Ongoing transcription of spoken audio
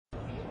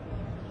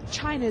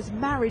China's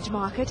marriage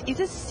market is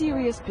a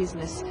serious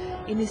business.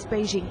 In this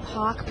Beijing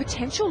park,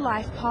 potential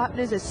life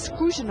partners are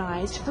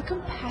scrutinized for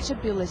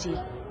compatibility.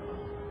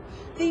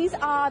 These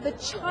are the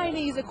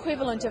Chinese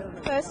equivalent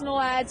of personal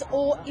ads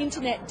or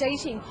internet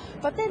dating,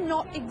 but they're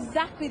not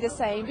exactly the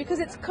same because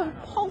it's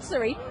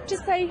compulsory to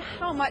say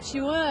how much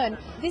you earn.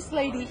 This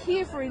lady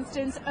here, for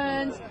instance,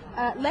 earns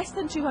less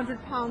than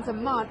 £200 a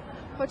month,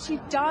 but she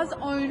does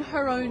own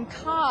her own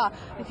car.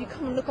 If you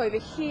come and look over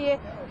here,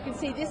 you can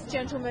see this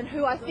gentleman,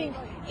 who I think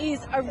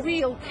is a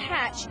real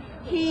catch.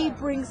 He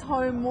brings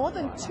home more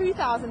than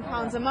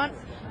 £2,000 a month,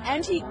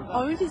 and he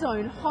owns his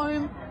own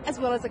home as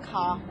well as a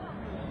car.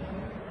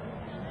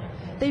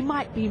 They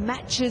might be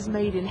matches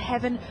made in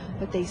heaven,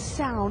 but they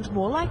sound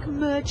more like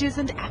mergers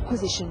and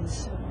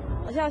acquisitions.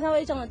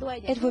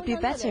 It would be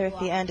better if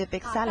he earned a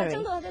big salary.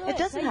 It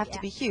doesn't have to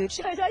be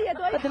huge,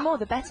 but the more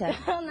the better.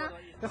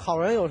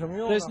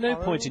 There's no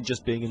point in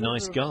just being a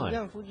nice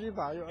guy.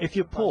 If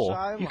you're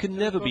poor, you can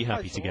never be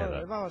happy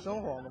together.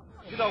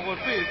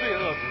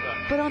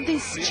 But on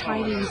this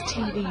Chinese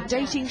TV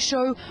dating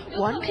show,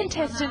 one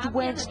contestant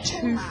went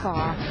too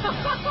far,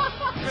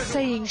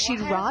 saying she'd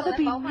rather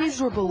be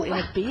miserable in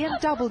a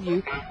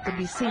BMW than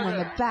be seen on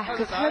the back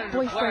of her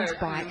boyfriend's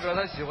bike.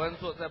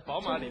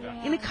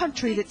 In a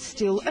country that's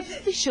still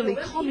officially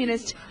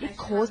communist, it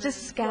caused a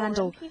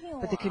scandal,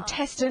 but the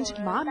contestant,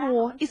 Ma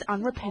Mo, is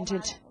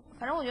unrepentant.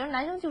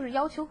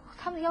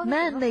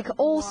 Men make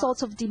all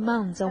sorts of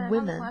demands on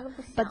women,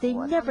 but they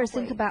never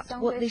think about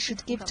what they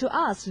should give to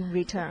us in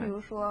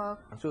return.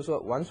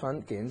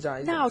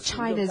 Now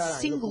China's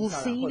single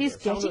scene is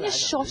getting a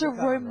shot of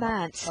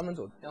romance.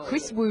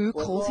 Chris Wu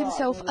calls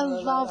himself a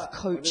love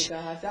coach.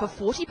 For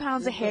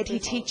 £40 a head, he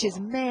teaches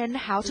men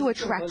how to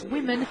attract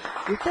women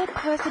with their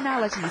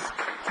personalities,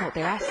 not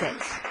their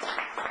assets.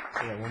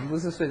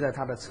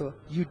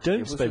 You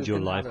don't spend your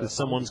life with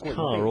someone's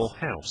car or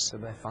house.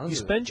 You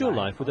spend your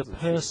life with a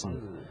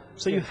person.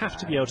 So you have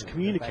to be able to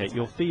communicate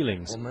your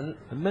feelings. And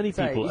many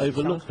people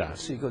overlook that.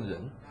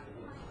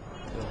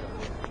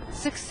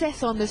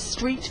 Success on the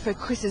street for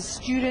Chris's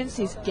students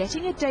is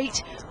getting a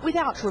date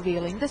without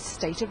revealing the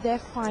state of their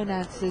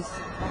finances.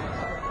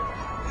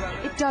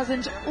 It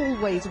doesn't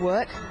always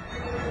work,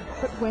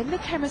 but when the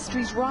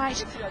chemistry's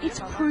right, it's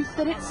proof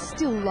that it's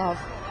still love,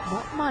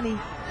 not money,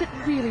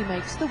 that really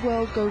makes the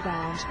world go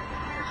round.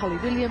 Holly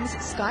Williams,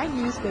 Sky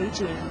News,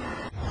 Beijing.